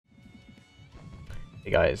Hey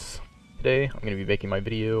guys, today I'm going to be making my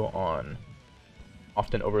video on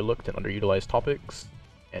often overlooked and underutilized topics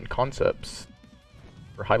and concepts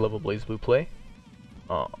for high-level BlazBlue play.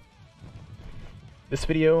 This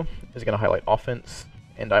video is going to highlight offense,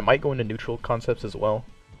 and I might go into neutral concepts as well.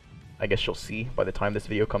 I guess you'll see by the time this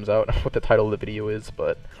video comes out what the title of the video is,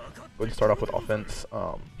 but I'm going to start off with offense.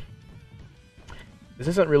 This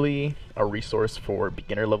isn't really a resource for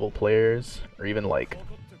beginner level players or even like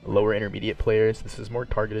lower intermediate players. This is more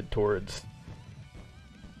targeted towards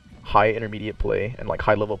high intermediate play and like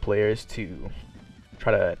high level players to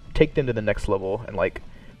try to take them to the next level and like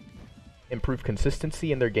improve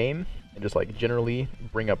consistency in their game and just like generally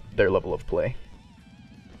bring up their level of play.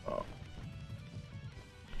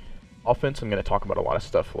 Offense, I'm going to talk about a lot of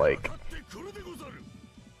stuff like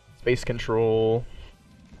space control,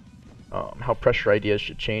 how pressure ideas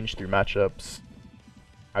should change through matchups,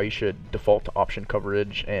 how you should default to option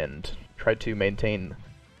coverage and try to maintain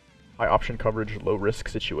high option coverage, low risk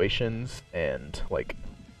situations, and like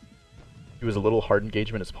do as little hard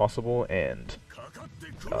engagement as possible, and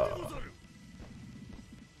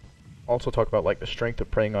also talk about like the strength of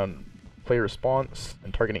preying on player response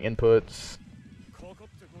and targeting inputs,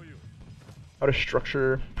 how to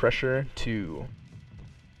structure pressure to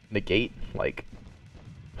negate like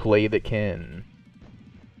play that can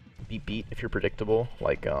be beat if you're predictable,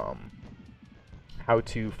 like how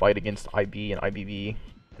to fight against IB and IBB,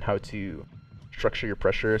 and how to structure your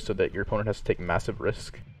pressure so that your opponent has to take massive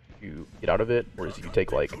risk to get out of it, whereas you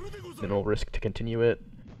take like minimal risk to continue it.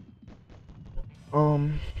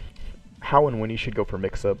 How and when you should go for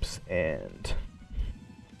mix-ups, and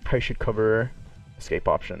how you should cover escape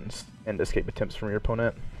options and escape attempts from your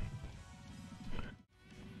opponent.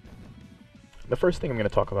 The first thing I'm going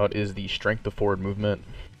to talk about is the strength of forward movement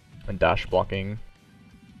and dash blocking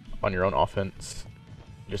on your own offense.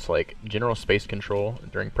 Just like general space control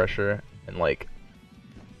during pressure, and like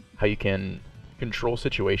how you can control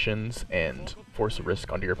situations and force a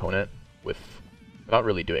risk onto your opponent without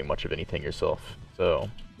really doing much of anything yourself. So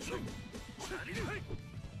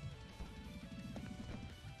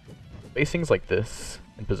spacings like this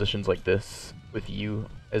and positions like this with you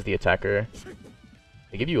as the attacker,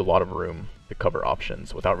 they give you a lot of room to cover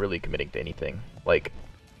options without really committing to anything. Like,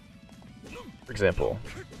 for example,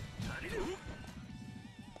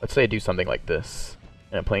 let's say I do something like this,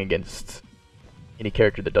 and I'm playing against any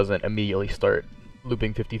character that doesn't immediately start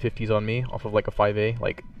looping 50-50s on me off of like a 5A.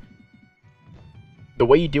 Like, the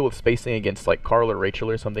way you deal with spacing against like Carl or Rachel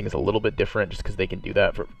or something is a little bit different just because they can do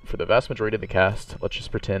that. For the vast majority of the cast, let's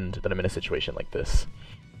just pretend that I'm in a situation like this.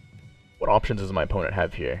 What options does my opponent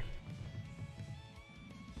have here?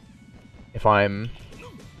 If I'm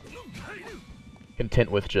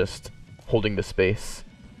content with just holding the space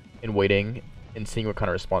and waiting and seeing what kind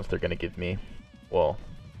of response they're going to give me, well,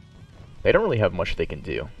 they don't really have much they can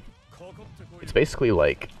do. It's basically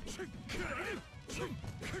like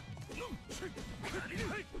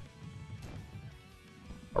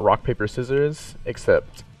a rock, paper, scissors,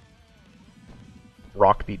 except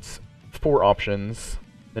rock beats 4 options,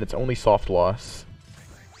 then its only soft loss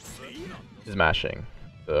is mashing.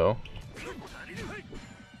 So,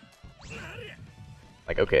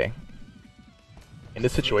 like, okay, in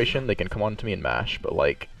this situation they can come on to me and mash, but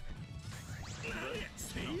like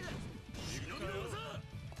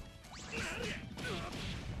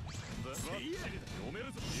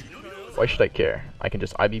why should I care? I can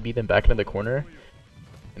just IBB them back into the corner,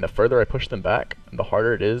 and the further I push them back, the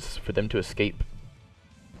harder it is for them to escape,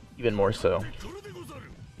 even more so.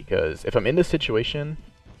 Because if I'm in this situation,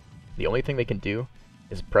 the only thing they can do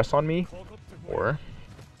is press on me, or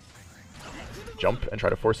jump and try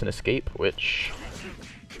to force an escape, which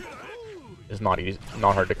is not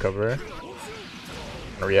hard to cover.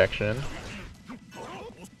 A reaction.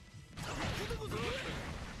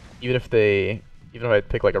 Even if I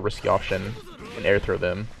pick like a risky option and air throw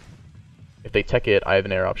them, if they tech it, I have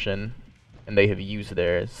an air option, and they have used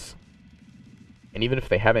theirs. And even if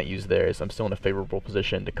they haven't used theirs, I'm still in a favorable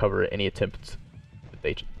position to cover any attempts that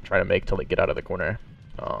they try to make till they get out of the corner.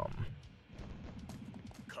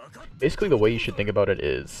 Basically, the way you should think about it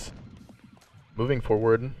is moving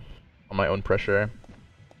forward on my own pressure,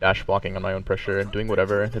 dash blocking on my own pressure, doing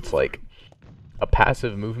whatever that's like a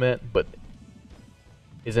passive movement, but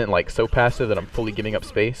isn't like so passive that I'm fully giving up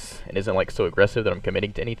space, and isn't like so aggressive that I'm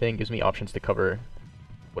committing to anything. Gives me options to cover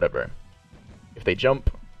whatever. If they jump,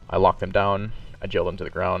 I lock them down, I jail them to the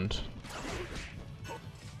ground.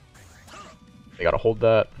 They gotta hold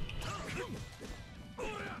that.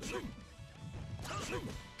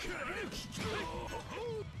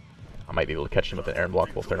 I might be able to catch them with an air and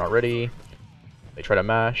blockable if they're not ready. They try to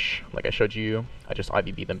mash, like I showed you. I just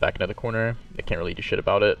IBB them back into the corner. They can't really do shit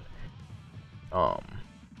about it.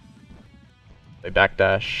 They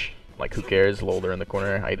backdash, like who cares, lol, they're in the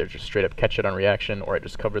corner. I either just straight up catch it on reaction, or I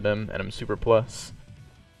just cover them, and I'm super plus.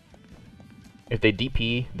 If they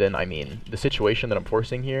DP, then I mean, the situation that I'm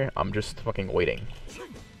forcing here, I'm just fucking waiting.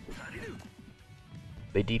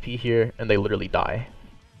 They DP here, and they literally die.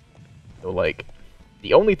 So like,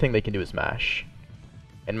 the only thing they can do is mash.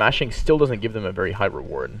 And mashing still doesn't give them a very high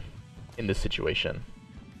reward in this situation.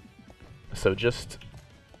 So just,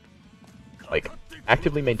 like,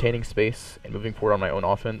 actively maintaining space and moving forward on my own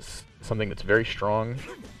offense is something that's very strong,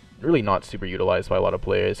 really not super utilized by a lot of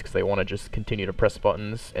players because they want to just continue to press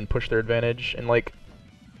buttons and push their advantage and, like,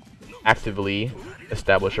 actively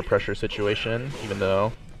establish a pressure situation, even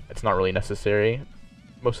though it's not really necessary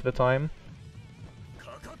most of the time.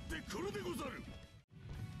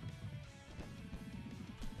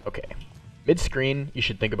 Okay, mid-screen, you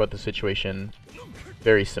should think about the situation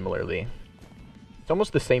very similarly. It's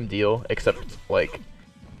almost the same deal, except, like,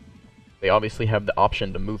 they obviously have the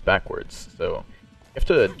option to move backwards, so you have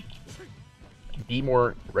to be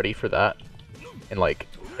more ready for that, and, like,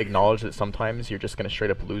 acknowledge that sometimes you're just going to straight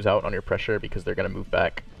up lose out on your pressure because they're going to move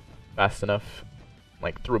back fast enough,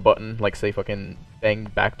 like, through a button, like, say fucking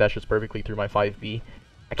bang backdashes perfectly through my 5B.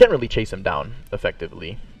 I can't really chase him down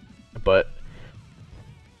effectively, but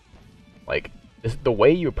like, the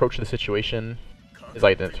way you approach the situation is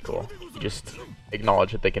identical. You just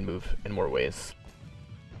acknowledge that they can move in more ways.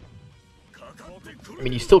 I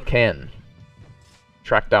mean, you still can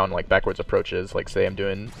track down, like, backwards approaches. Like, say I'm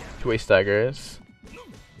doing two-way staggers,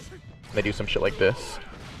 and they do some shit like this.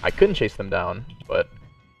 I couldn't chase them down, but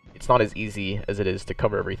it's not as easy as it is to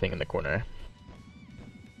cover everything in the corner.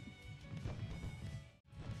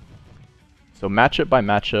 So matchup by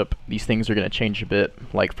matchup, these things are going to change a bit.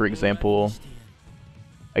 Like, for example,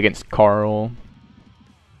 against Carl,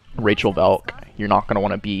 Rachel, Valk, you're not going to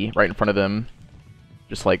want to be right in front of them,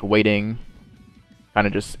 just like waiting, kind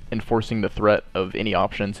of just enforcing the threat of any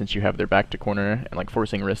option since you have their back to corner, and like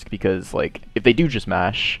forcing risk because, like, if they do just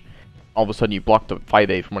mash, all of a sudden you block the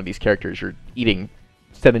 5A from one of these characters, you're eating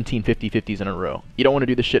 17 50-50s in a row. You don't want to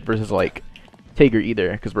do this shit versus, like, Tager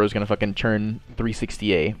either, because bro's going to fucking churn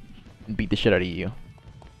 360A. And beat the shit out of you.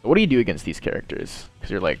 So what do you do against these characters? Because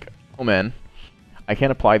you're like, oh man, I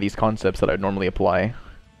can't apply these concepts that I'd normally apply.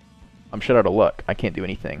 I'm shit out of luck. I can't do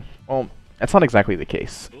anything. Well, that's not exactly the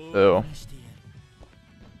case. So,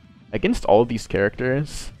 against all of these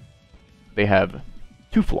characters, they have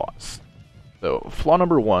two flaws. So, flaw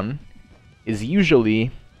number one is usually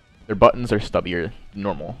their buttons are stubbier than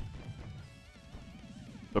normal.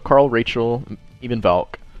 So Carl, Rachel, even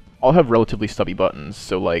Valk, all have relatively stubby buttons.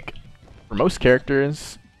 So, like, for most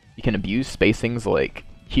characters, you can abuse spacings like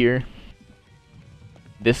here,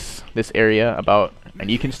 this area about, and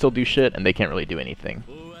you can still do shit, and they can't really do anything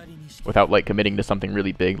without, like, committing to something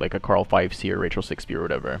really big like a Carl 5C or Rachel 6B or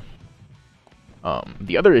whatever.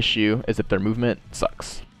 The other issue is that their movement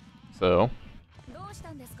sucks. So,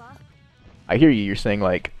 I hear you, you're saying,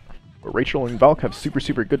 like, well, Rachel and Valk have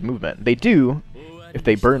super good movement. They do, if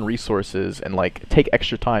they burn resources and, like, take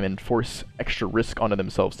extra time and force extra risk onto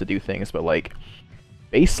themselves to do things, but, like,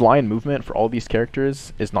 baseline movement for all these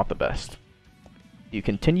characters is not the best. You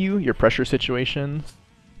continue your pressure situations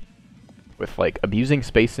with, like, abusing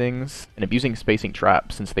spacings and abusing spacing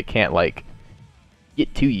traps since they can't, like,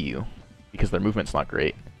 get to you because their movement's not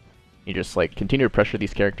great. You just, like, continue to pressure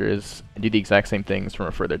these characters and do the exact same things from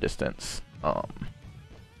a further distance.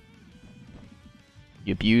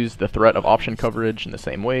 You abuse the threat of option coverage in the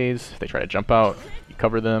same ways. If they try to jump out, you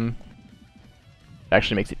cover them. It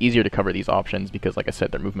actually makes it easier to cover these options because, like I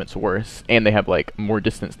said, their movement's worse. And they have, like, more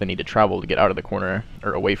distance they need to travel to get out of the corner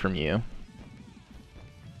or away from you.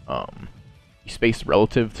 You space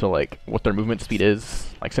relative to, like, what their movement speed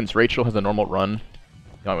is. Like, since Rachel has a normal run,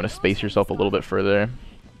 you might want to space yourself a little bit further,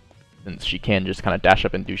 since she can just kind of dash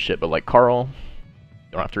up and do shit. But, like, Carl,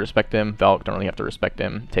 don't have to respect him. Valk, don't really have to respect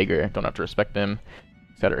him. Tager, don't have to respect him.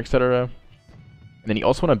 Etc., etc. And then you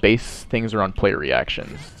also want to base things around player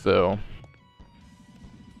reactions. So,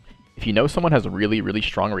 if you know someone has really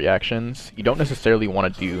strong reactions, you don't necessarily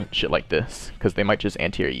want to do shit like this, because they might just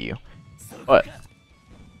anti-air you. But,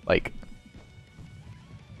 like,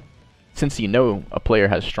 since you know a player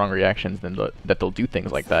has strong reactions, then that they'll do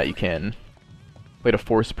things like that, you can play to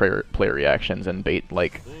force player reactions and bait,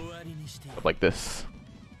 like this.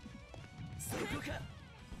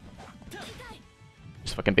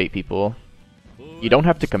 Just fucking bait people. You don't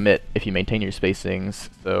have to commit if you maintain your spacings,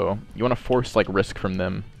 so you want to force, like, risk from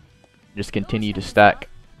them. Just continue to stack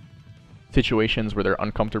situations where they're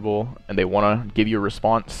uncomfortable and they want to give you a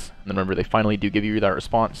response, and then whenever they finally do give you that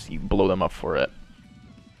response, you blow them up for it.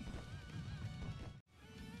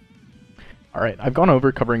 Alright, I've gone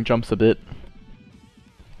over covering jumps a bit,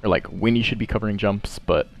 or like when you should be covering jumps,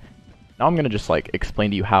 but now I'm going to just like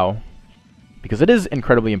explain to you how, because it is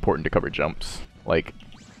incredibly important to cover jumps. Like,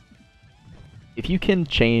 if you can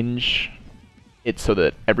change it so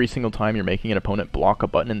that every single time you're making an opponent block a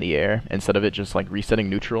button in the air, instead of it just like resetting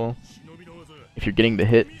neutral, if you're getting the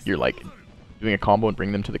hit, you're like doing a combo and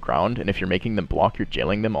bring them to the ground, and if you're making them block, you're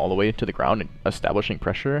jailing them all the way to the ground and establishing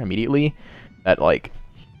pressure immediately, that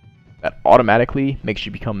automatically makes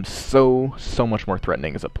you become so much more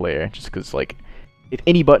threatening as a player, just because like if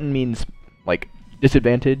any button means like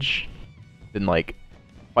disadvantage, then like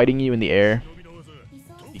fighting you in the air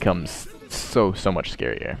becomes so much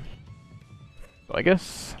scarier. So I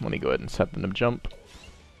guess let me go ahead and set them to jump.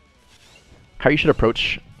 How you should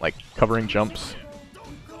approach like covering jumps.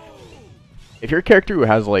 If you're a character who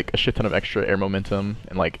has like a shit ton of extra air momentum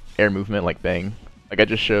and like air movement like Bang, like I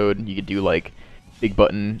just showed, you could do like big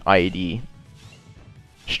button IAD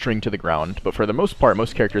string to the ground, but for the most part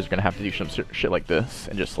most characters are gonna have to do some shit like this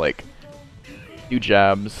and just like do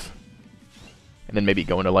jabs and then maybe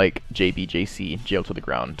go into like JB/JC, jail to the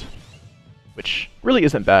ground, which really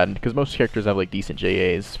isn't bad because most characters have like decent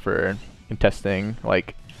JAs for contesting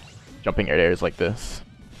like jumping airs like this.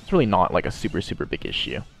 It's really not like a super big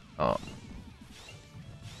issue.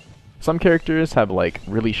 Some characters have like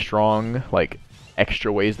really strong like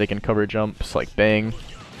extra ways they can cover jumps, like Bang,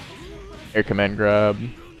 air command grab,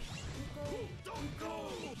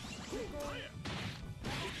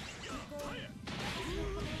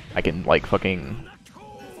 I can like fucking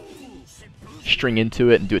string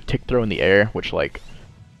into it and do a tick throw in the air, which like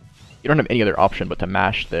you don't have any other option but to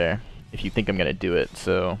mash there if you think I'm gonna do it,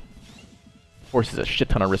 so forces a shit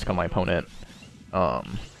ton of risk on my opponent. You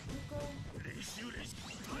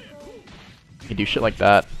can do shit like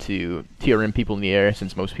that to TRM people in the air,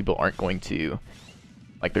 since most people aren't going to,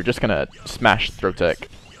 like, they're just gonna smash throw tech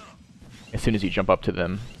as soon as you jump up to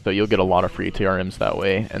them, so you'll get a lot of free TRMs that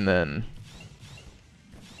way. And then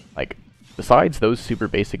like besides those super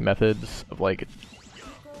basic methods of like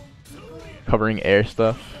covering air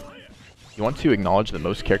stuff, you want to acknowledge that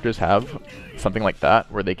most characters have something like that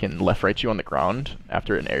where they can left right you on the ground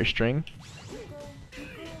after an air string.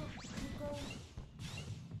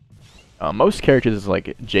 Most characters is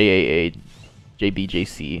like JAA,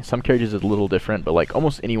 JB/JC. Some characters is a little different, but like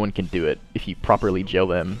almost anyone can do it if you properly jail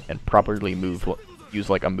them and properly use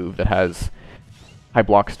like a move that has high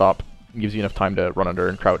block stop, gives you enough time to run under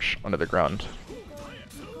and crouch under the ground.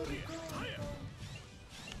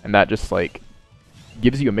 And that just like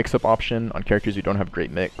gives you a mix-up option on characters who don't have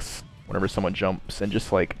great mix whenever someone jumps, and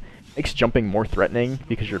just like makes jumping more threatening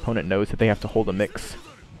because your opponent knows that they have to hold a mix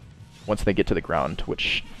once they get to the ground,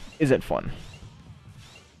 which isn't fun.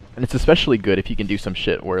 And it's especially good if you can do some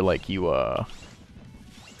shit where like you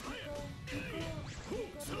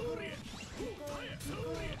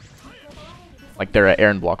like they're at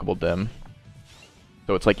air unblockable dim.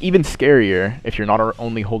 So it's like even scarier if you're not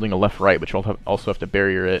only holding a left right, but you also have to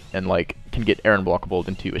barrier it and like can get air unblockable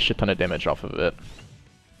into a shit ton of damage off of it.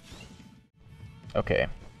 Okay,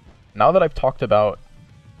 now that I've talked about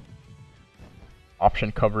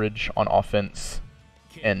option coverage on offense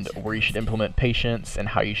and where you should implement patience and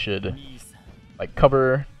how you should like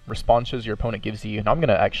cover responses your opponent gives you, now I'm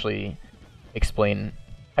gonna actually explain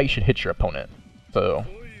how you should hit your opponent. So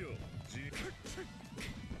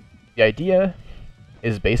the idea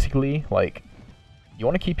is basically like you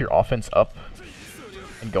want to keep your offense up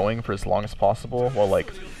and going for as long as possible while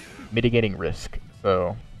like mitigating risk.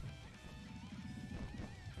 So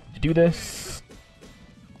to do this,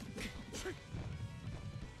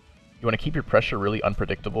 you want to keep your pressure really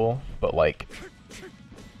unpredictable, but like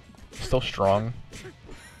still strong.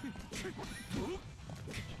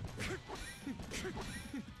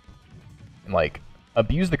 And like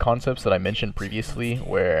abuse the concepts that I mentioned previously,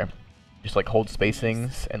 where just like hold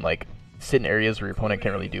spacings and like sit in areas where your opponent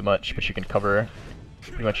can't really do much, but you can cover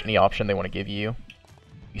pretty much any option they want to give you.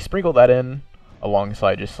 You sprinkle that in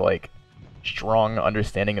alongside just like strong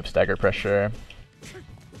understanding of stagger pressure,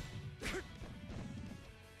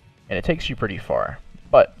 and it takes you pretty far.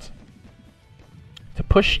 But to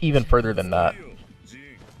push even further than that,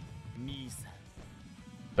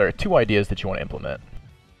 there are two ideas that you want to implement.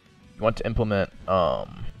 You want to implement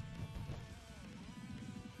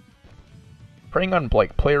preying on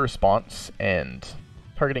like player response and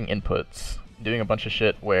targeting inputs, doing a bunch of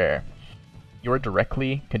shit where you're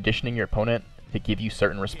directly conditioning your opponent to give you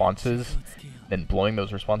certain responses, then blowing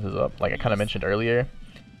those responses up, like I kind of mentioned earlier.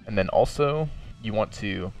 And then also, you want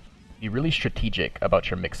to be really strategic about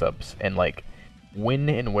your mix-ups, and like, when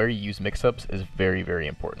and where you use mix-ups is very, very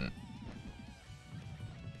important.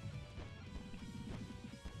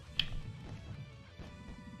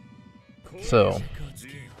 So,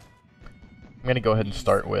 I'm going to go ahead and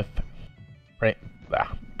start with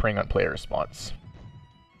preying on player response.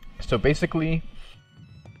 So basically,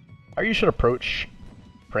 how you should approach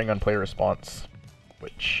preying on player response,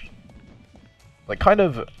 which like kind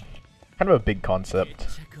of a big concept.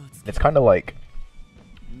 It's kind of like,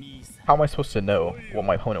 how am I supposed to know what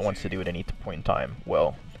my opponent wants to do at any point in time?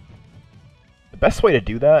 Well, the best way to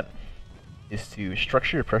do that is to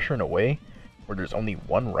structure your pressure in a way where there's only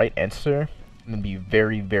one right answer, and then be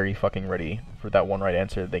very, very fucking ready for that one right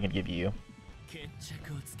answer that they can give you.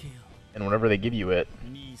 And whenever they give you it,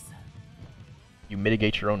 you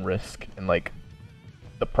mitigate your own risk and like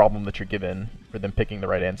the problem that you're given for them picking the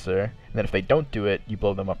right answer. And then if they don't do it, you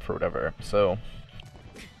blow them up for whatever. So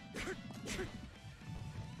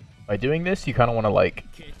by doing this, you kind of want to like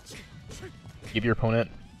give your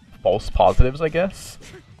opponent false positives, I guess.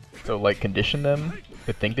 So like condition them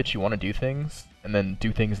to think that you want to do things, and then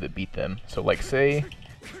do things that beat them. So like, say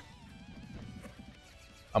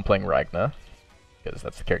I'm playing Ragna, because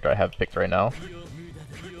that's the character I have picked right now.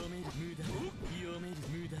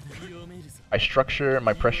 I structure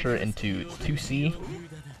my pressure into 2C,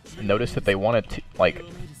 and notice that they want to like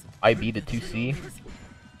IB the 2C.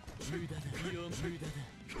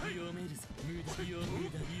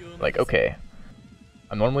 Like, okay,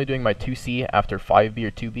 I'm normally doing my 2C after 5B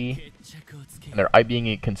or 2B, and they're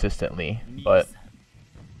IBing it consistently, but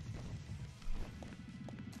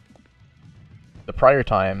the prior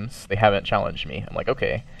times, they haven't challenged me. I'm like,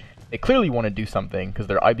 okay, they clearly want to do something because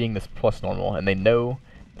they're IBing this plus normal, and they know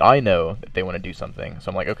that I know that they want to do something. So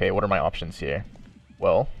I'm like, okay, what are my options here?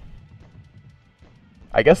 Well,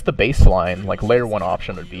 I guess the baseline, like layer 1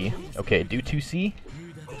 option would be, okay, do 2C,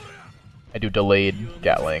 I do delayed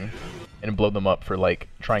Gatling, and blow them up for like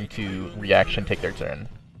trying to reaction take their turn.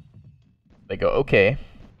 They go, okay,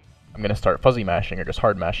 I'm gonna start fuzzy mashing or just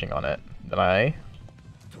hard mashing on it. Then I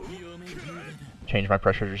change my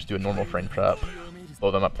pressure, just do a normal frame trap,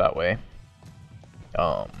 blow them up that way.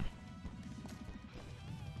 So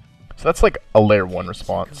that's like a layer 1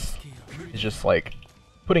 response. It's just like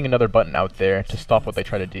putting another button out there to stop what they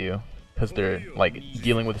try to do, because they're like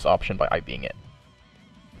dealing with this option by IBing it.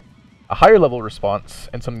 A higher level response,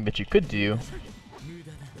 and something that you could do,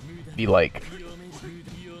 be like,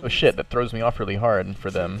 oh shit, that throws me off really hard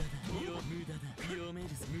for them.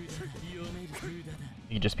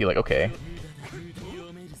 You can just be like, okay,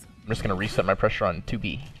 I'm just gonna reset my pressure on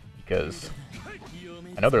 2B, because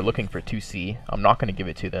I know they're looking for 2C. I'm not gonna give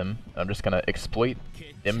it to them. I'm just gonna exploit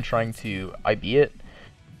them trying to IB it,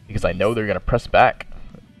 because I know they're gonna press back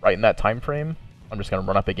right in that time frame. I'm just gonna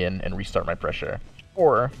run up again and restart my pressure.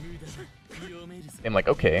 Or I'm like,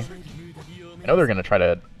 okay, I know they're gonna try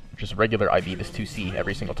to just regular IB this 2C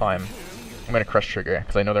every single time. I'm gonna crush trigger,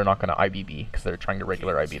 because I know they're not gonna IBB, because they're trying to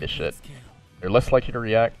regular IB this shit. They're less likely to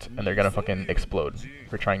react, and they're gonna fucking explode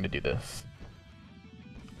for trying to do this.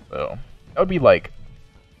 So that would be like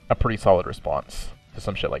a pretty solid response to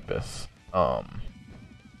some shit like this.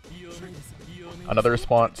 Another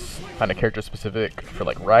response, kind of character specific for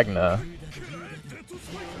like Ragna,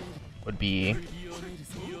 would be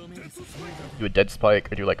do a dead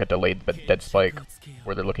spike, or do like a delayed but dead spike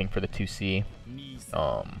where they're looking for the 2C,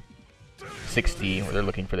 60 where they're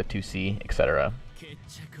looking for the 2C, etc.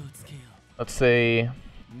 Let's say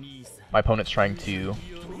my opponent's trying to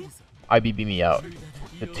IBB me out,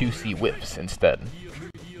 the 2C whiffs instead.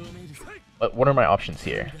 But what are my options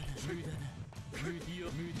here?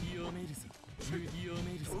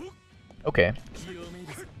 Okay.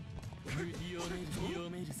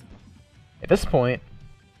 At this point,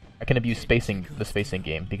 I can abuse the spacing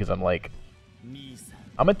game, because I'm like,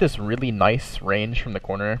 I'm at this really nice range from the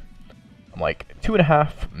corner. I'm like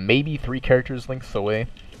 2.5, maybe 3 characters lengths away.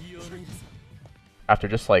 After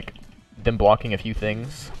just like them blocking a few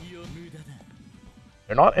things.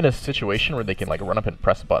 They're not in a situation where they can like run up and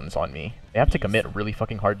press buttons on me. They have to commit really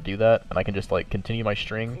fucking hard to do that, and I can just like continue my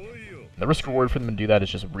string. And the risk reward for them to do that is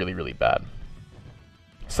just really, really bad.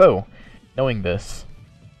 So, knowing this,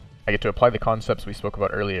 I get to apply the concepts we spoke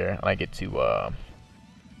about earlier, and I get to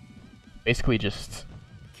basically just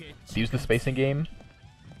use the spacing game,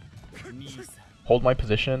 hold my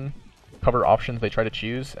position, cover options they try to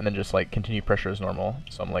choose, and then just like continue pressure as normal.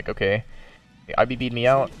 So I'm like, okay, they IBB'd me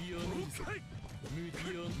out.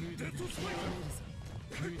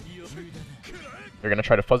 They're gonna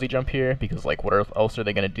try to fuzzy jump here, because like what else are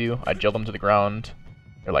they gonna do? I gel them to the ground.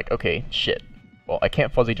 They're like, okay, shit. Well, I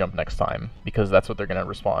can't fuzzy jump next time, because that's what they're gonna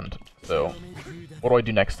respond. So, what do I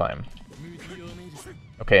do next time?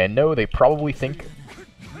 Okay, I know they probably think...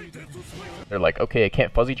 They're like, okay, I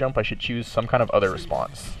can't fuzzy jump, I should choose some kind of other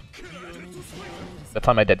response. That's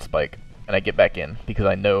time I dead spike, and I get back in, because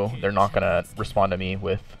I know they're not gonna respond to me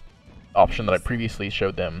with the option that I previously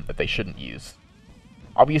showed them that they shouldn't use.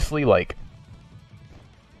 Obviously, like,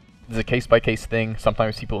 it's a case-by-case thing.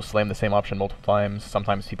 Sometimes people slam the same option multiple times,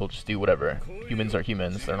 sometimes people just do whatever. Humans are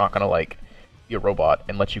humans, they're not gonna, like, be a robot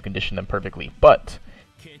and let you condition them perfectly. But,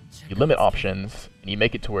 you limit options, and you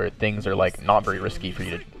make it to where things are, like, not very risky for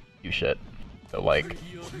you to do shit. So, like,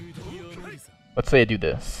 let's say I do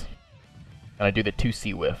this, and I do the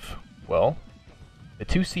 2C whiff. Well, the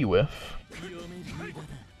 2C whiff,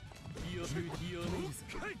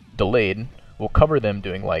 delayed, will cover them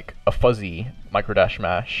doing, like, a fuzzy microdash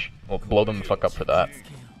mash. We'll blow them the fuck up for that,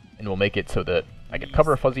 and we'll make it so that I can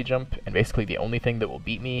cover a fuzzy jump, and basically the only thing that will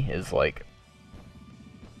beat me is, like,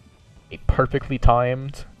 a perfectly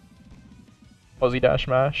timed fuzzy dash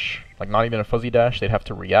mash. Like, not even a fuzzy dash, they'd have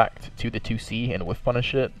to react to the 2C and whiff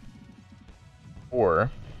punish it.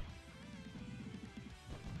 Or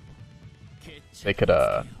they could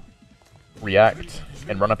react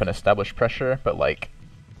and run up an established pressure, but like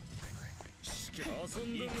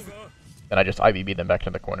then I just IVB them back to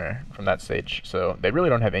the corner from that stage. So they really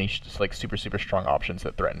don't have any just like super strong options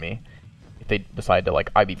that threaten me if they decide to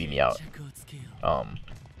like IVB me out.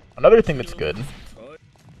 Another thing that's good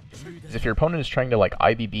is if your opponent is trying to like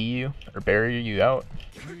IVB you or barrier you out,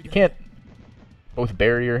 you can't both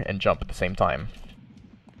barrier and jump at the same time.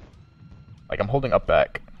 Like, I'm holding up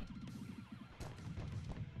back.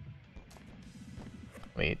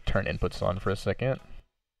 Let me turn inputs on for a second.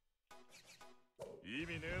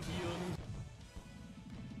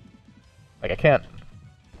 Like, I can't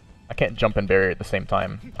jump and barrier at the same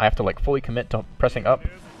time. I have to like fully commit to pressing up.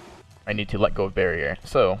 I need to let go of barrier.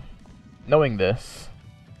 So, knowing this,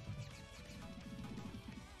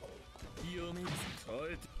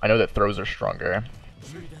 I know that throws are stronger.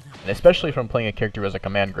 And especially if I'm playing a character as a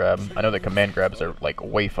command grab, I know that command grabs are like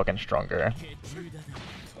way fucking stronger.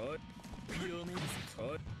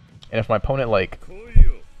 And if my opponent like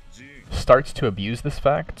starts to abuse this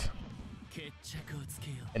fact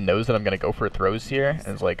and knows that I'm gonna go for throws here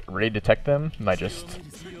and is like ready to detect them, and I just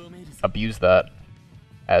abuse that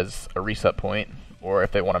as a reset point. Or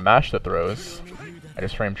if they want to mash the throws, I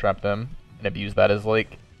just frame trap them and abuse that as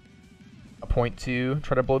like a point to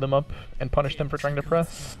try to blow them up and punish them for trying to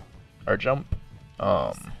press or jump.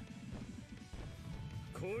 I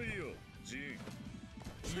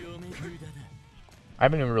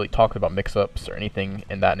haven't even really talked about mix-ups or anything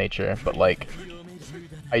in that nature, but like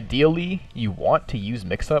ideally you want to use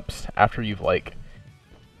mix-ups after you've like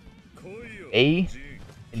in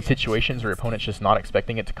situations where your opponent's just not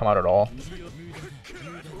expecting it to come out at all.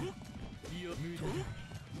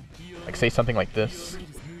 Like say something like this.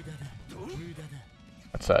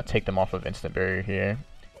 Let's take them off of instant barrier here.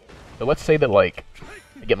 So let's say that like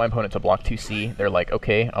I get my opponent to block 2C, they're like,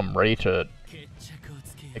 okay, I'm ready to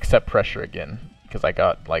accept pressure again. Because I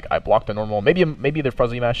got, like, I blocked the normal, maybe they're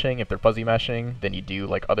fuzzy mashing. If they're fuzzy mashing, then you do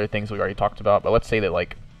like other things we already talked about. But let's say that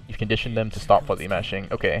like you've conditioned them to stop fuzzy mashing.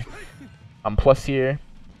 Okay, I'm plus here.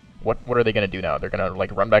 What are they gonna do now? They're gonna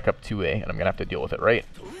like run back up 2A, and I'm gonna have to deal with it, right?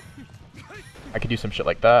 I could do some shit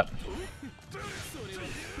like that.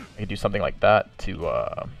 I could do something like that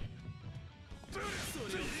to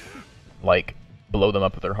like blow them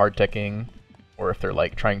up with their hard teching, or if they're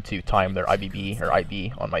like trying to time their IBB or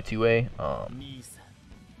IB on my 2A.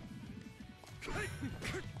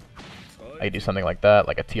 I could do something like that,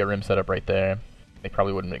 like a TRM setup right there. They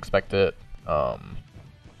probably wouldn't expect it.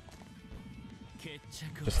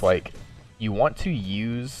 Just like, you want to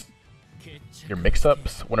use your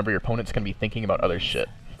mix-ups whenever your opponent's gonna be thinking about other shit.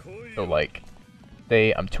 So like,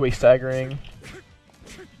 say I'm 2A staggering.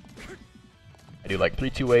 I do like 3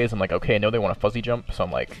 2As, I'm like, okay, I know they want a fuzzy jump, so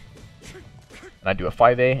I'm like, and I do a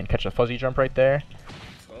 5A and catch a fuzzy jump right there.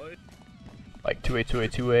 Like 2A,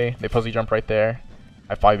 2A, 2A, they fuzzy jump right there.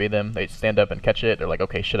 I 5A them, they stand up and catch it, they're like,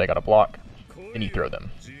 okay, shit, I gotta block. And you throw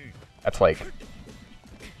them. That's like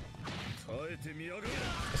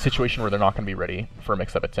a situation where they're not gonna be ready for a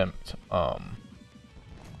mix-up attempt.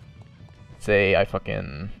 Say I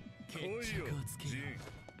fucking...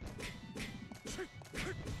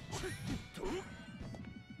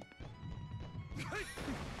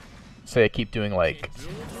 Say I keep doing like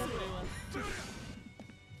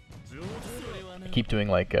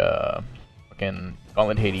fucking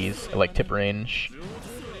Gauntlet Hades at like tip range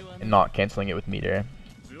and not canceling it with meter.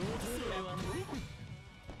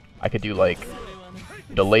 I could do like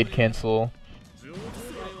delayed cancel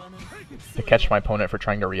to catch my opponent for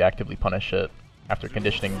trying to reactively punish it after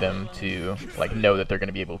conditioning them to like know that they're going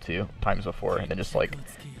to be able to times before, and then just like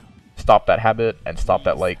stop that habit and stop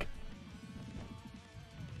that like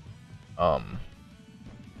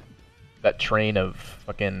that train of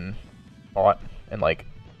fucking thought and like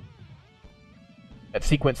that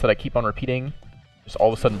sequence that I keep on repeating, just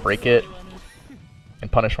all of a sudden break it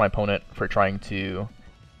and punish my opponent for trying to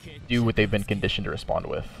do what they've been conditioned to respond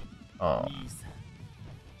with.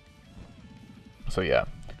 So yeah,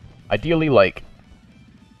 ideally like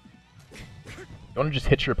you want to just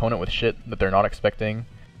hit your opponent with shit that they're not expecting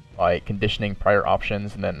by conditioning prior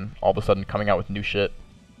options and then all of a sudden coming out with new shit,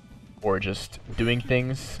 or just doing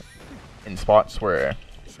things in spots where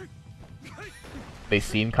they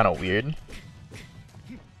seem kind of weird.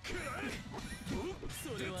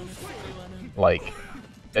 Like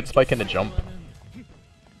dead spike into jump.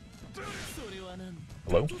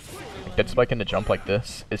 Hello? Like dead spike into jump like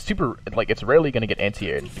this is super, like it's rarely going to get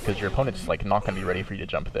anti-aired because your opponent's like not going to be ready for you to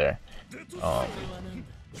jump there.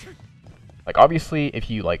 Like obviously if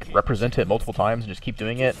you like represent it multiple times and just keep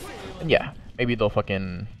doing it, then yeah, maybe they'll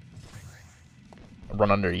fucking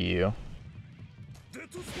run under you.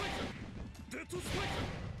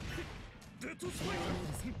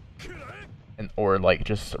 And, or like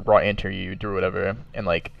just raw enter you, do whatever, and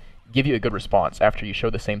like give you a good response after you show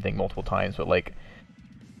the same thing multiple times. But like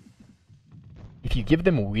if you give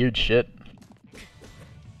them weird shit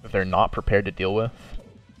that they're not prepared to deal with,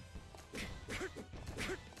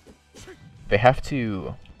 they have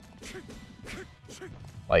to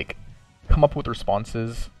like come up with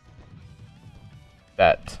responses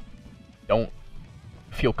that don't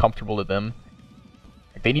feel comfortable to them.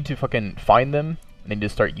 Like, they need to fucking find them and then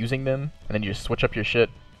just start using them, and then you just switch up your shit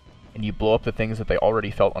and you blow up the things that they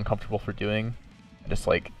already felt uncomfortable for doing, and just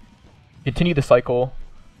like continue the cycle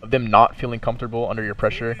of them not feeling comfortable under your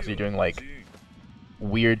pressure because you're doing like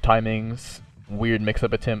weird timings, weird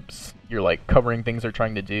mix-up attempts. You're like covering things they're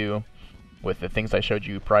trying to do with the things I showed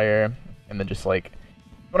you prior, and then just like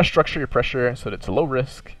you want to structure your pressure so that it's low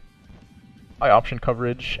risk, high option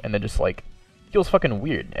coverage, and then just like feels fucking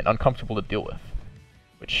weird and uncomfortable to deal with,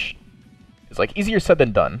 which is like easier said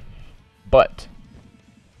than done, but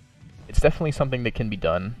it's definitely something that can be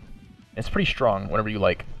done. It's pretty strong whenever you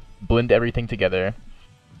like blend everything together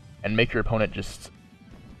and make your opponent just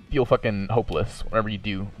feel fucking hopeless whenever you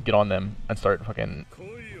do get on them and start fucking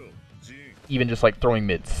even just like throwing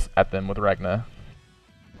mids at them with Ragna.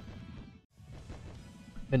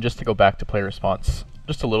 Then just to go back to player response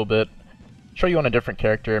just a little bit, show you on a different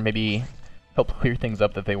character, maybe help clear things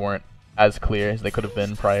up that they weren't as clear as they could have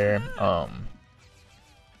been prior.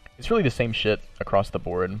 It's really the same shit across the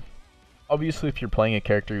board. Obviously if you're playing a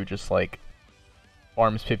character who just like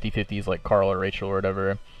farms 50-50s like Carl or Rachel or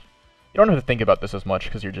whatever, you don't have to think about this as much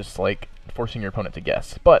because you're just like forcing your opponent to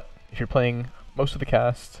guess. But if you're playing most of the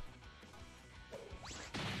cast,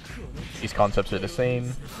 these concepts are the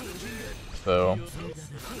same. So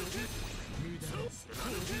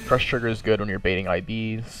crush trigger is good when you're baiting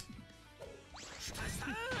IBs.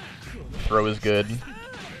 Throw is good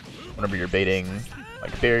whenever you're baiting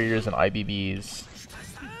like barriers and IBBs.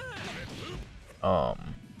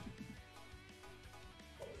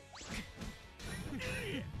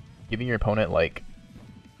 Giving your opponent like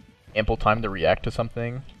ample time to react to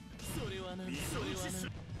something,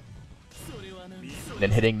 and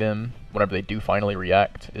then hitting them whenever they do finally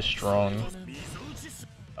react is strong.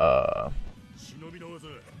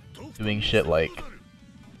 Doing shit like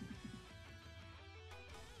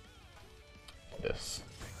this.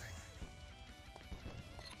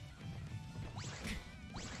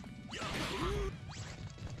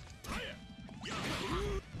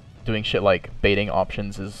 Doing shit like baiting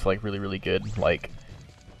options is like really good. Like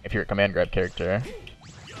if you're a command grab character,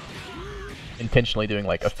 intentionally doing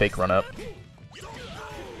like a fake run up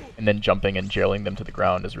and then jumping and jailing them to the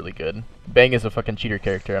ground is really good. Bang is a fucking cheater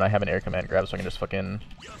character and I have an air command grab, so I can just fucking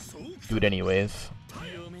do it anyways.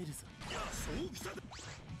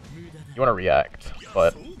 You want to react,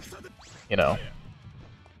 but you know.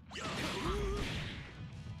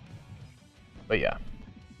 But yeah,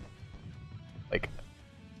 like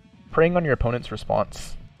preying on your opponent's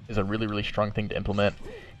response is a really strong thing to implement.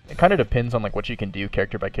 It kind of depends on like what you can do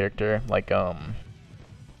character by character. Like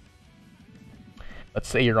let's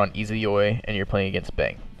say you're on Easy Oi and you're playing against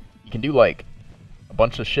Bang. You can do like a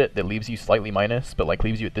bunch of shit that leaves you slightly minus, but like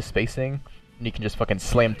leaves you at this spacing, and you can just fucking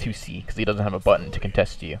slam 2C because he doesn't have a button to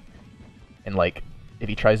contest you. And like if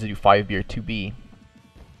he tries to do 5B or 2B,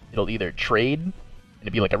 it'll either trade and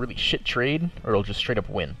it'd be like a really shit trade, or it'll just straight up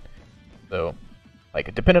win. So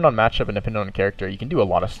like depending on matchup and depending on character, you can do a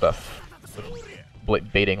lot of stuff with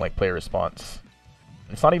baiting like player response.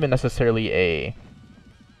 It's not even necessarily a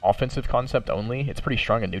offensive concept only. It's pretty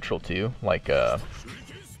strong in neutral too. Like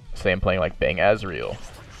say I'm playing like Bang Azrael,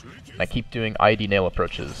 and I keep doing ID nail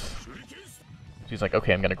approaches. So he's like,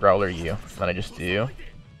 okay, I'm gonna growler you. And then I just do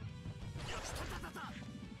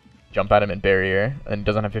jump at him in barrier, and he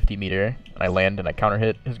doesn't have 50 meter, and I land and I counter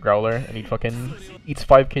hit his growler, and he fucking eats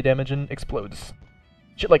 5k damage and explodes.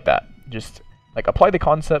 Shit like that. Just like apply the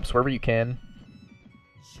concepts wherever you can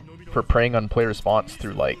for preying on player response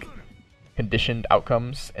through like conditioned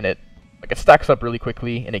outcomes, and it stacks up really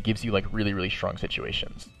quickly, and it gives you like really strong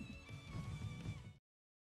situations.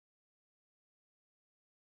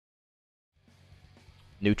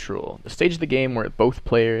 Neutral. The stage of the game where both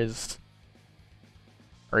players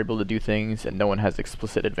are able to do things and no one has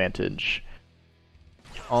explicit advantage.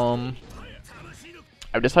 I've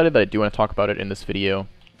decided that I do want to talk about it in this video.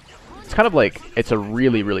 It's kind of like, it's a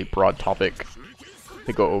really broad topic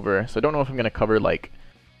to go over, so I don't know if I'm going to cover like,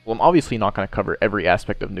 well, I'm obviously not going to cover every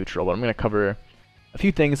aspect of neutral, but I'm going to cover a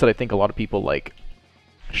few things that I think a lot of people like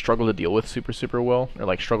struggle to deal with super well, or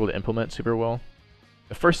like struggle to implement super well.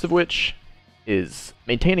 The first of which is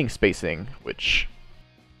maintaining spacing, which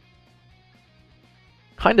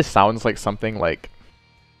kind of sounds like something like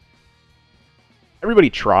everybody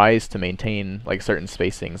tries to maintain like certain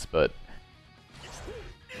spacings, but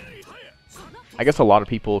I guess a lot of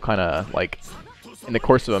people kind of like in the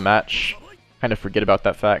course of a match kind of forget about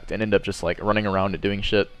that fact and end up just like running around and doing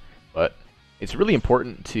shit. But it's really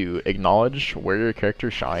important to acknowledge where your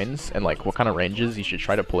character shines and like what kind of ranges you should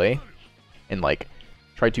try to play, and like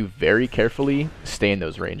try to very carefully stay in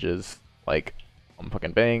those ranges. Like I'm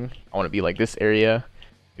fucking Bang, I want to be like this area,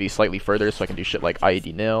 be slightly further so I can do shit like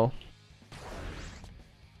IED nail.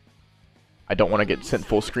 I don't want to get sent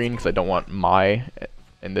full screen because I don't want my,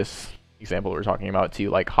 in this example we're talking about, to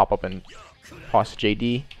like hop up and toss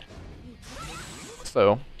JD.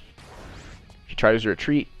 So she tries to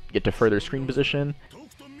retreat, get to further screen position.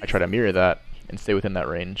 I try to mirror that and stay within that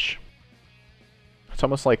range. It's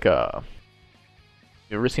almost like you've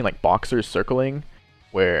ever seen like boxers circling,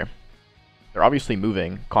 where they're obviously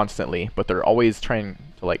moving constantly, but they're always trying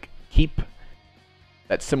to like keep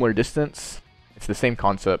that similar distance. It's the same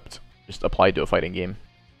concept, just applied to a fighting game,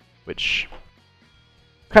 which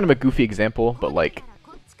is kind of a goofy example, but like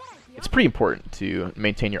it's pretty important to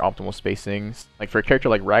maintain your optimal spacings. Like for a character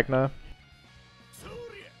like Ragna,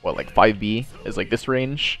 what, like 5B is like this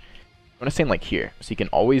range. I'm gonna say like here, so you can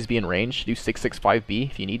always be in range to do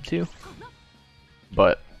 665B if you need to,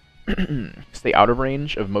 but stay out of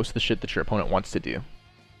range of most of the shit that your opponent wants to do.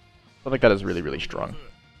 I feel like that is really strong.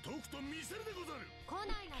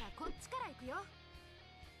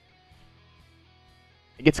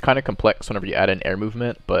 It gets kind of complex whenever you add in air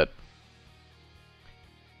movement, but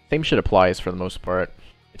same shit applies for the most part.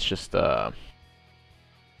 It's just once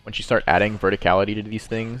you start adding verticality to these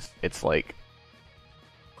things, it's like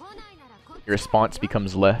your response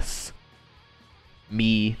becomes less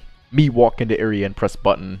me walk into area and press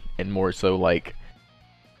button, and more so like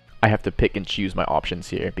I have to pick and choose my options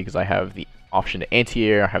here, because I have the option to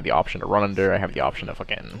anti-air, I have the option to run under, I have the option to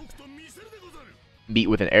fucking meet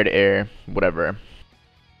with an air-to-air, whatever.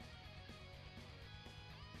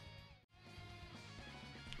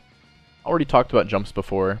 I already talked about jumps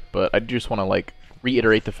before, but I just want to like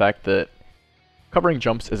reiterate the fact that covering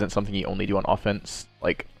jumps isn't something you only do on offense.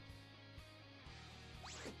 Like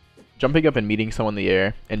jumping up and meeting someone in the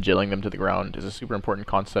air and jailing them to the ground is a super important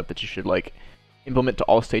concept that you should like implement to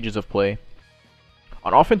all stages of play.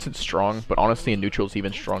 On offense it's strong, but honestly in neutral it's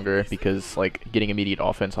even stronger, because like getting immediate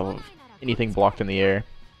offense off of anything blocked in the air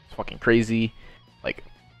is fucking crazy. Like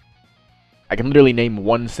I can literally name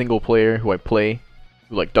one single player who I play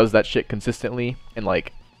who like does that shit consistently, and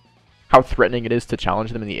like how threatening it is to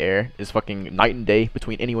challenge them in the air is fucking night and day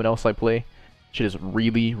between anyone else I play. Shit is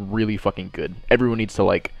really fucking good. Everyone needs to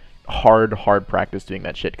like hard practice doing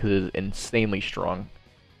that shit, because it is insanely strong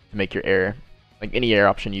to make your air, like any air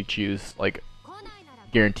option you choose, like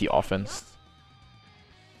guarantee offense.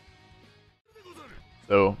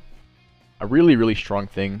 So a really strong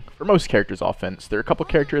thing for most characters' offense. There are a couple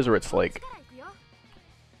characters where it's like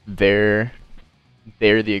they're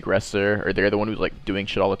the aggressor, or they're the one who's like doing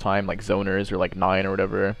shit all the time, like zoners or like 9 or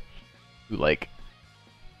whatever, who like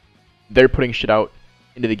they're putting shit out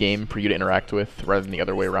into the game for you to interact with rather than the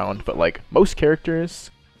other way around. But like most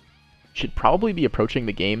characters should probably be approaching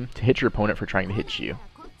the game to hit your opponent for trying to hit you,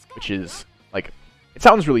 which is like, it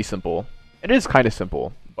sounds really simple. It is kind of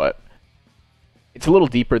simple, but it's a little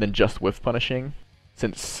deeper than just whiff punishing,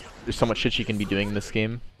 since there's so much shit you can be doing in this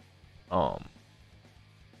game.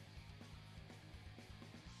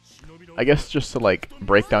 I guess just to like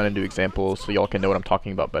break down into examples so y'all can know what I'm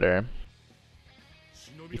talking about better.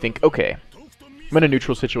 You think, okay, I'm in a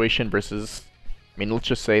neutral situation versus, I mean, let's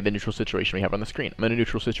just say the neutral situation we have on the screen. I'm in a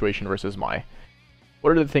neutral situation versus Mai.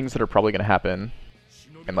 What are the things that are probably going to happen?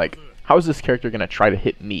 And like, how is this character going to try to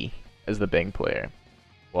hit me as the Bang player?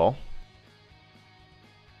 Well,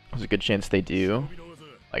 there's a good chance they do,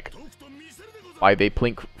 like, 5A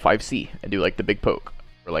Plink 5C and do like the big poke.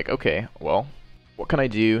 We're like, okay, well, what can I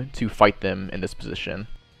do to fight them in this position?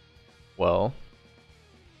 Well,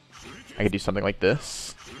 I could do something like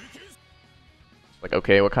this. Like,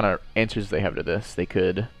 okay, what kind of answers do they have to this? They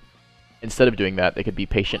could, instead of doing that, they could be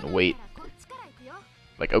patient and wait.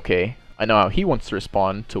 Like, okay, I know how he wants to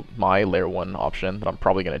respond to my layer 1 option that I'm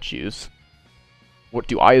probably going to choose. What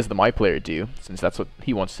do I as the my player do, since that's what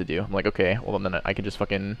he wants to do? I'm like, okay, well then I can just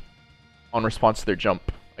fucking, on response to their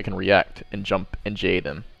jump, I can react and jump and JA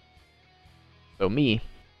them. So me,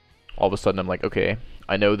 all of a sudden I'm like, okay,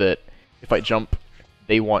 I know that if I jump,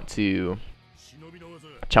 they want to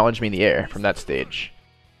challenge me in the air from that stage.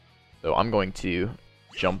 So I'm going to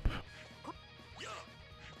jump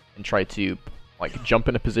and try to like jump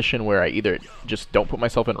in a position where I either just don't put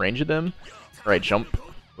myself in range of them, or I jump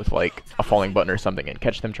with like a falling button or something and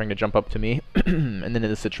catch them trying to jump up to me. And then in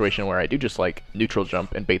the situation where I do just like neutral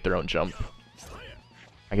jump and bait their own jump,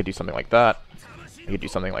 I could do something like that. I could do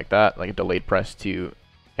something like that, like a delayed press to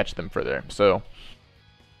catch them further. So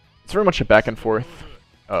it's very much a back and forth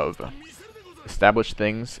of established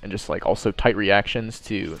things and just like also tight reactions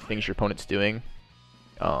to things your opponent's doing.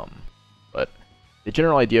 But the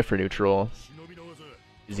general idea for neutral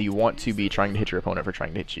is you want to be trying to hit your opponent for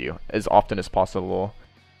trying to hit you as often as possible.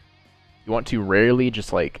 You want to rarely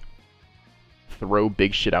just like throw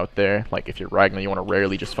big shit out there. Like if you're Ragnar, you want to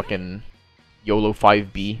rarely just fucking YOLO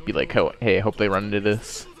 5B, be like, oh, hey, I hope they run into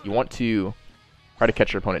this. You want to try to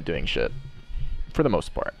catch your opponent doing shit, for the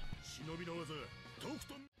most part.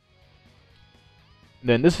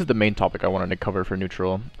 Then this is the main topic I wanted to cover for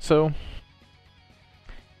neutral. So,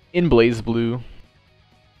 in BlazBlue,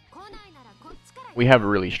 we have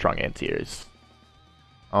really strong anti-airs.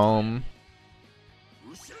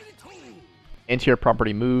 Anti-air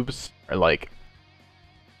property moves are like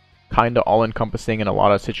kinda all-encompassing in a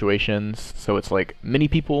lot of situations, so it's like many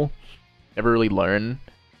people never really learn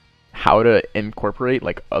how to incorporate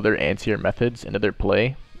like other anti-air methods into their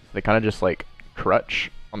play. They kinda just like crutch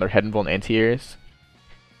on their head invuln anti-airs.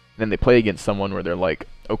 Then they play against someone where they're like,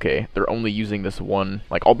 okay, they're only using this one,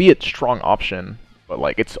 like, albeit strong option, but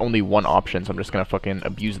like it's only one option, so I'm just gonna fucking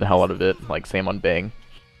abuse the hell out of it, like same on Bang.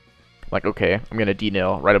 Like, okay, I'm gonna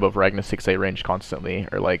D-nail right above Ragna's 6A range constantly,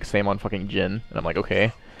 or like same on fucking Jin, and I'm like,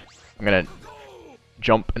 okay, I'm gonna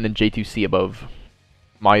jump and then J2C above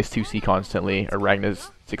Mai's 2C constantly, or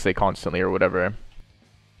Ragna's 6A constantly, or whatever.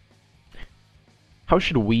 How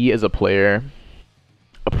should we as a player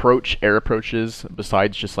approach air approaches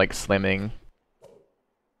besides just like slamming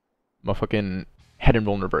my fucking head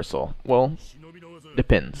invuln reversal? Well,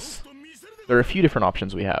 depends. There are a few different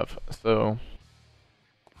options we have. So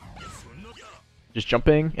just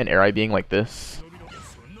jumping and air IBing like this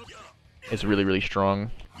is really, really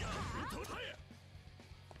strong.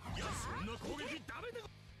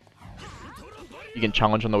 You can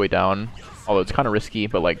challenge on the way down, although it's kind of risky,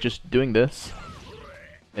 but like just doing this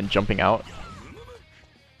and jumping out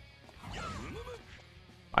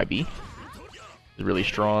IB is really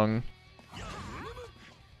strong.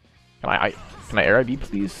 Can I air IB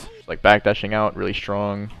please? Like backdashing out, really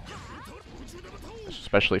strong.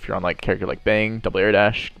 Especially if you're on like character like Bang, double air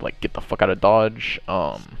dash, like get the fuck out of dodge.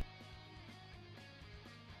 Run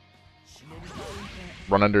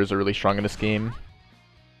unders are really strong in this game.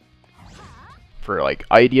 For like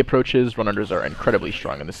ID approaches, run unders are incredibly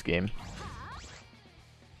strong in this game.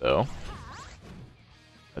 So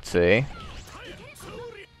let's say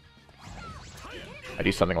I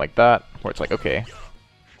do something like that, where it's like, okay,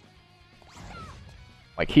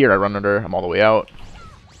 like here I run under, I'm all the way out.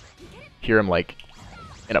 Here I'm like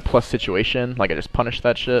in a plus situation, like I just punish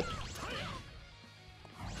that shit.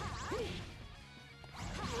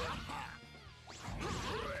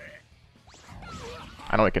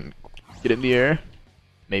 I know I can get in the air,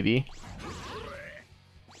 maybe.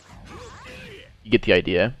 You get the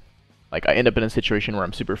idea. Like I end up in a situation where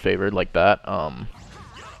I'm super favored like that.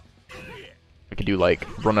 I could do like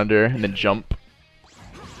run under and then jump.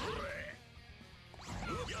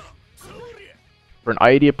 For an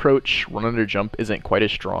IED approach, run under jump isn't quite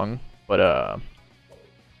as strong, but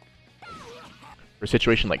for a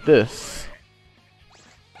situation like this,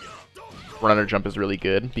 run under jump is really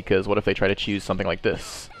good, because what if they try to choose something like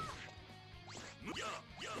this?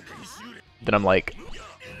 Then I'm like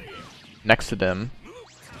next to them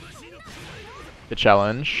to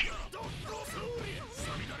challenge.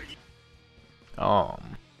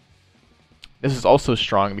 This is also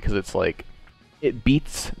strong because it's like it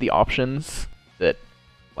beats the options that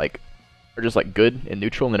like are just like good and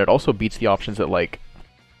neutral, and then it also beats the options that like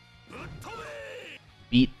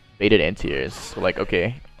beat baited anti-airs. So like,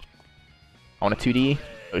 okay, on a 2D,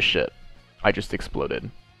 oh shit, I just exploded.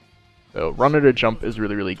 So run under jump is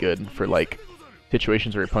really, really good for like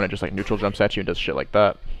situations where your opponent just like neutral jumps at you and does shit like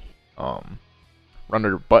that. Run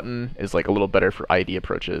under button is like a little better for ID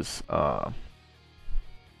approaches.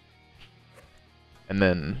 And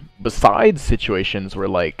then besides situations where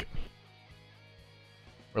like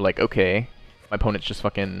okay, my opponent's just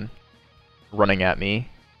fucking running at me,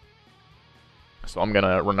 so I'm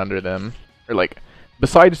gonna run under them. Or like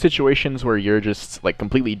besides situations where you're just like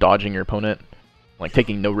completely dodging your opponent, like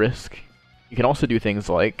taking no risk, you can also do things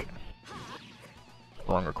like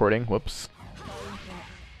wrong recording, whoops.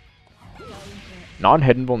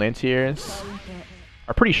 Non-head invuln anti-airs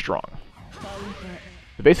are pretty strong.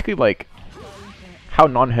 So basically like how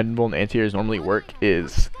non-head invuln anti-airs normally work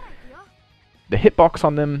is the hitbox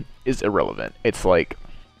on them is irrelevant. It's like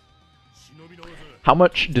how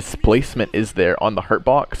much displacement is there on the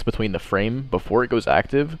hurtbox between the frame before it goes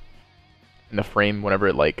active and the frame whenever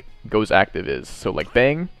it like goes active is. So like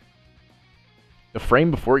bang, the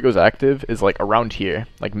frame before it goes active is like around here.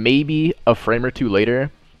 Like maybe a frame or two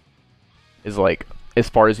later is like as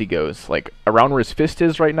far as he goes. Like around where his fist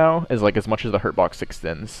is right now is like as much as the hurtbox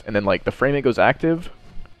extends. And then like the frame it goes active,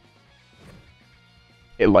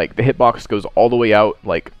 it like the hitbox goes all the way out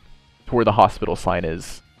like to where the hospital sign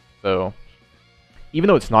is. So even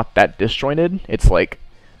though it's not that disjointed, it's like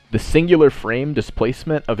the singular frame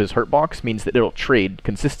displacement of his hurtbox means that it'll trade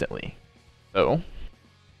consistently. So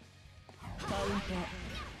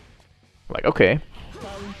like, okay,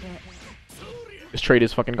 this trade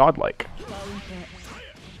is fucking godlike.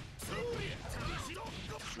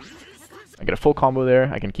 I get a full combo there,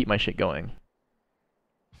 I can keep my shit going.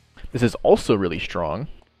 This is also really strong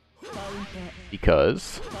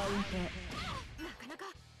because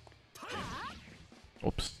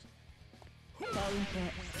oops.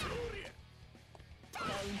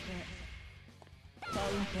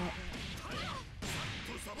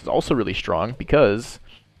 This is also really strong because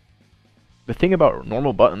the thing about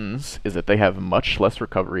normal buttons is that they have much less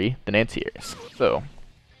recovery than anti-airs. So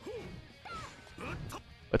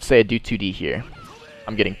let's say I do 2D here.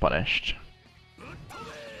 I'm getting punished.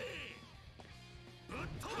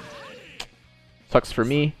 Sucks for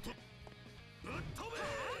me.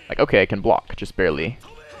 Like, okay, I can block, just barely.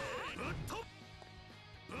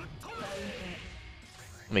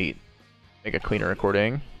 Let me make a cleaner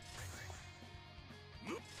recording.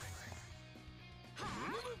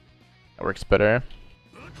 That works better.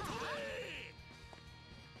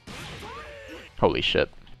 Holy shit.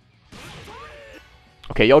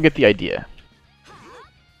 Okay, y'all get the idea.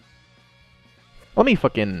 Let me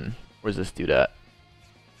fucking... Where's this dude at?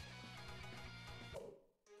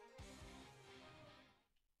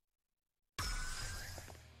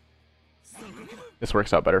 This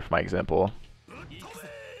works out better for my example.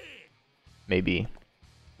 Maybe.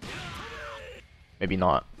 Maybe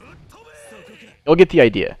not. You'll get the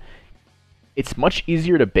idea. It's much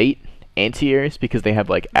easier to bait anti-airs because they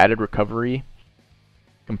have like added recovery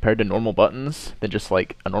compared to normal buttons than just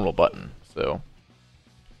like a normal button. So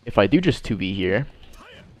if I do just 2B here,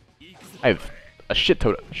 I have a shit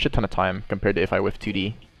ton of time compared to if I whiff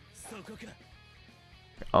 2D.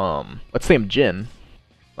 Let's say I'm Jin.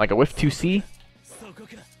 Like I whiff 2C,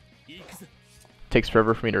 takes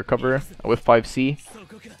forever for me to recover. I whiff 5C,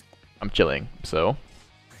 I'm chilling. So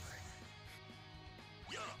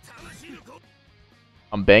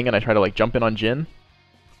I'm banging, I try to like jump in on Jin.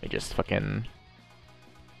 I just fucking...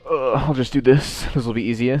 I'll just do this. This will be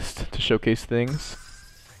easiest to showcase things.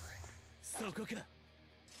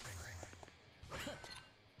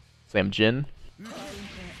 Slam Jin.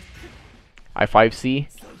 I 5C.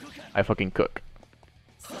 I fucking cook.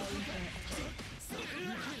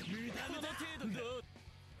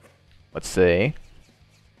 Let's say...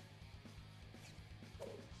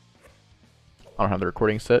 I don't have the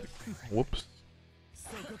recording set. Whoops.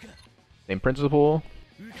 Same principle.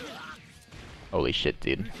 Holy shit,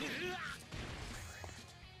 dude.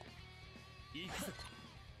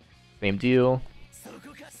 Same deal.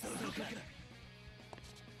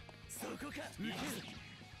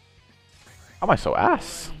 How am I so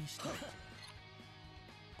ass?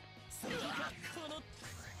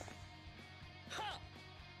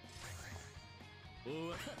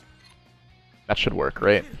 That should work,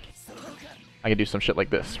 right? I can do some shit like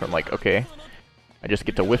this, where I'm like, okay, I just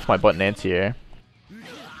get to whiff my button anti-air.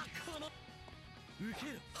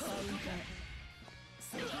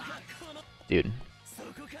 Dude.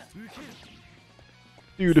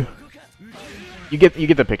 Dude. You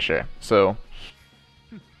get the picture. So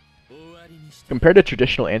compared to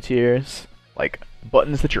traditional anti-airs, like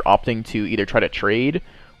buttons that you're opting to either try to trade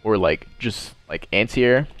or like just like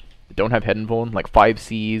anti-air that don't have head invuln, like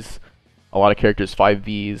 5Cs, a lot of characters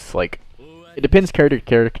 5Vs, like it depends character to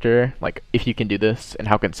character, like if you can do this and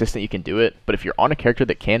how consistent you can do it. But if you're on a character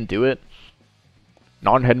that can do it,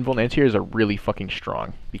 non-head invuln anti-airs are really fucking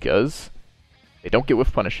strong because they don't get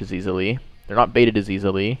whiff punished as easily, they're not baited as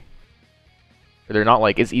easily, or they're not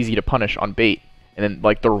like as easy to punish on bait. And then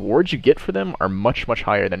like the rewards you get for them are much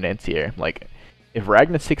higher than anti-air. Like if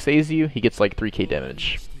Ragna 6As you, he gets like 3k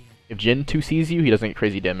damage. If Jin 2Cs you, he doesn't get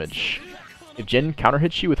crazy damage. If Jin counter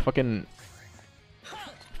hits you with fucking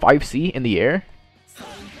 5C in the air,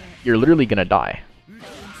 you're literally gonna die.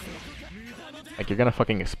 Like you're gonna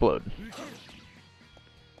fucking explode.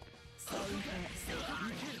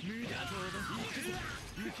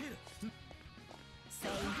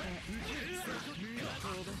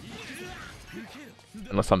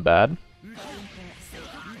 Unless I'm bad.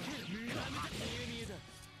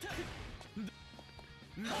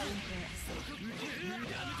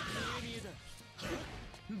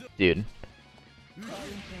 Dude.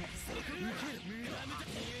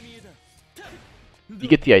 You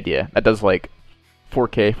get the idea. That does like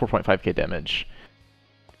 4k, 4.5k damage.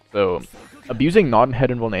 So, abusing non-head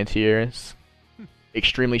invuln anti-airs,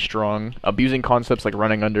 extremely strong. Abusing concepts like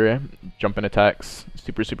running under, jumping attacks,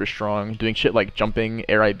 super strong. Doing shit like jumping,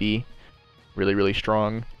 air IB, really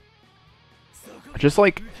strong. Just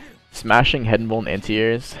like smashing head invuln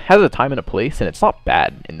anti-airs has a time and a place, and it's not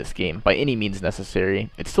bad in this game by any means necessary.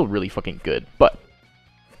 It's still really fucking good, but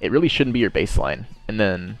it really shouldn't be your baseline. And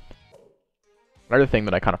then another thing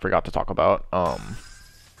that I kind of forgot to talk about,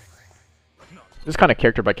 this is kind of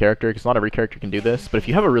character by character, because not every character can do this, but if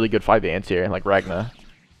you have a really good 5A anti-air, like Ragna,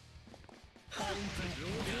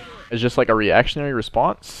 it's just like a reactionary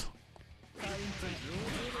response.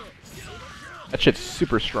 That shit's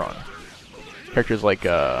super strong. Characters like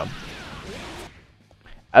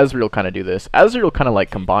Azrael kind of do this. Azrael kind of like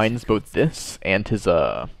combines both this and his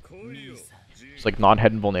just like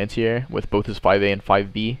non-head invuln anti-air with both his 5A and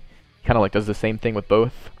 5B. Kind of like does the same thing with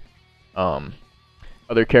both.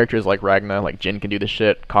 Other characters like Ragna, like Jin can do this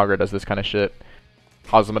shit. Kagura does this kind of shit.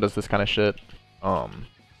 Kazuma does this kind of shit. A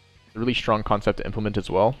really strong concept to implement as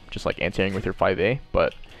well, just like anti-airing with your 5A.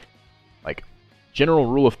 But like general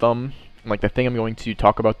rule of thumb, like the thing I'm going to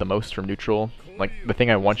talk about the most from neutral, like the thing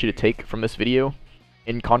I want you to take from this video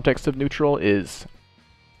in context of neutral is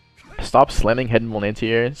stop slamming head invuln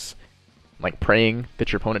anti-airs, like praying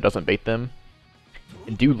that your opponent doesn't bait them,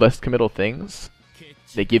 and do less committal things.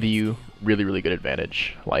 They give you really good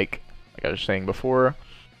advantage. Like I was saying before,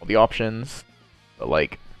 all the options, but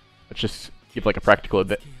like let's just give like a practical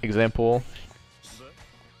example.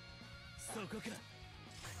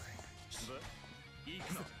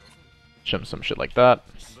 Some shit like that.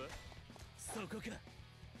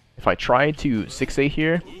 If I try to 6A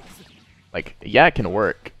here, like yeah, it can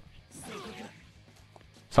work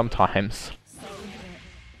sometimes,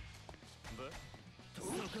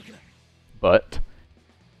 but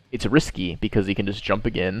it's risky because he can just jump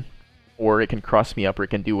again, or it can cross me up, or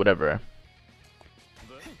it can do whatever.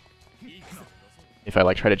 If I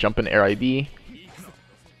like try to jump in air IB,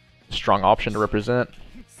 strong option to represent.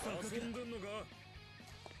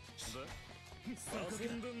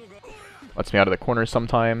 Lets me out of the corner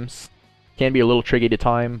sometimes. Can be a little tricky to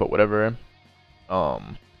time, but whatever.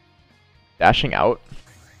 Dashing out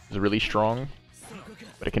is really strong,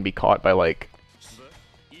 but it can be caught by like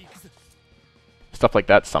stuff like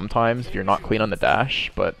that sometimes if you're not clean on the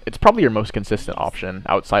dash, but it's probably your most consistent option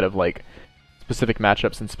outside of like specific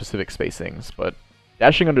matchups and specific spacings. But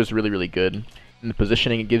dashing under is really good, and the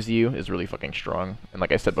positioning it gives you is really fucking strong. And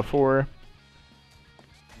like I said before,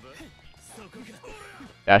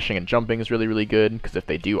 dashing and jumping is really good, because if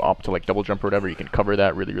they do opt to like double jump or whatever, you can cover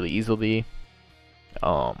that really easily.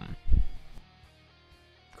 And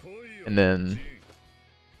then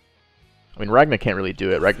I mean, Ragna can't really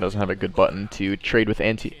do it. Ragna doesn't have a good button to trade with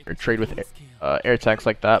air attacks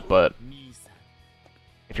like that, but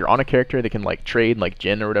if you're on a character that can like trade like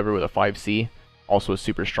Jin or whatever with a 5C, also a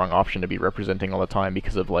super strong option to be representing all the time,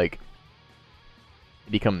 because of like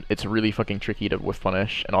it's really fucking tricky to whiff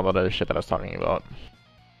punish and all that other shit that I was talking about.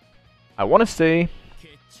 I want to say,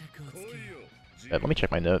 let me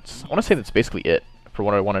check my notes. I want to say that's basically it for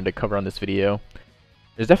what I wanted to cover on this video.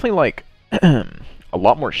 There's definitely like a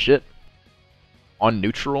lot more shit on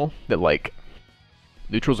neutral that like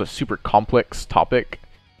Neutral's a super complex topic.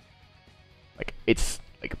 Like, it's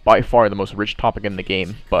like by far the most rich topic in the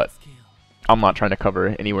game, but I'm not trying to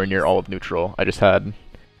cover anywhere near all of neutral. I just had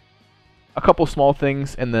a couple small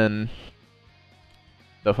things, and then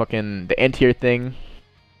the anti-air thing.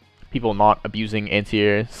 People not abusing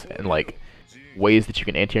anti-airs and like ways that you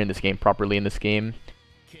can anti-air in this game properly in this game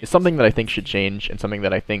is something that I think should change, and something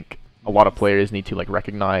that I think a lot of players need to like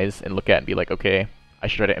recognize and look at and be like, okay, I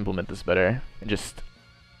should try to implement this better. And just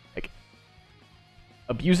like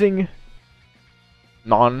abusing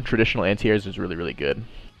non-traditional anti-airs is really, really good.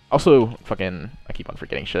 Also, I keep on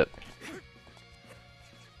forgetting shit.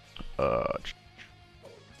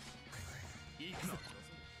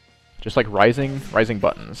 Just like rising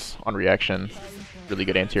buttons on reaction, really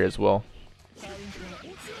good anti-air as well.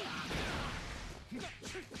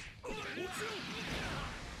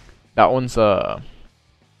 That one's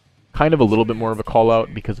kind of a little bit more of a call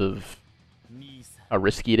out because of how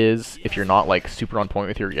risky it is if you're not like super on point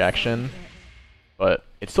with your reaction, but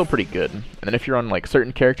it's still pretty good. And then if you're on like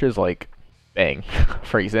certain characters like Bang,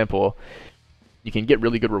 for example, you can get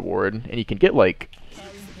really good reward, and you can get like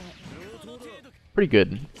pretty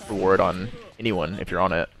good reward on anyone if you're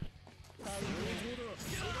on it.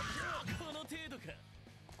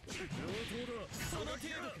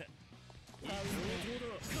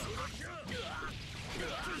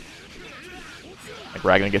 Like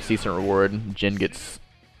Ragnar gets decent reward, Jin gets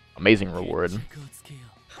amazing reward.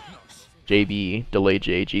 JB, Delay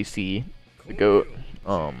J, JC, the GOAT.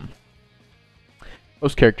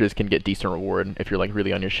 Most characters can get decent reward if you're like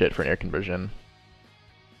really on your shit for an air conversion.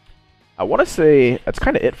 I want to say that's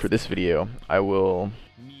kind of it for this video. I will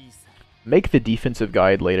make the defensive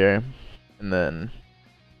guide later, and then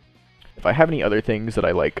if I have any other things that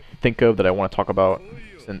I like think of that I want to talk about,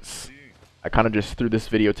 since I kind of just threw this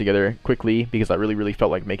video together quickly because I really felt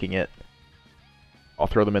like making it, I'll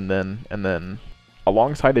throw them in then. And then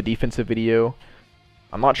alongside the defensive video,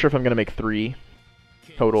 I'm not sure if I'm going to make 3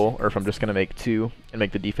 total or if I'm just going to make 2 and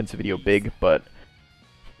make the defensive video big, but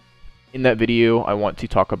in that video I want to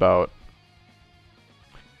talk about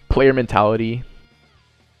player mentality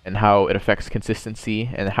and how it affects consistency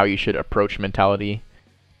and how you should approach mentality.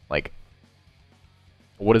 Like,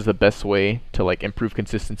 what is the best way to like improve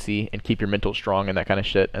consistency and keep your mental strong and that kind of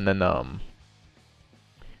shit. And then I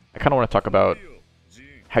kind of want to talk about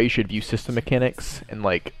how you should view system mechanics and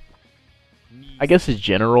like I guess is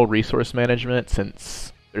general resource management,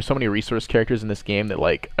 since there's so many resource characters in this game that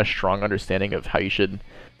like a strong understanding of how you should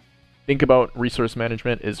think about resource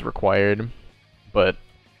management is required. But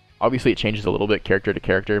obviously it changes a little bit character to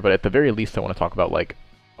character, but at the very least I want to talk about like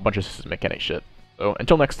a bunch of system mechanic shit. So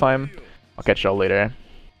until next time, I'll catch y'all later.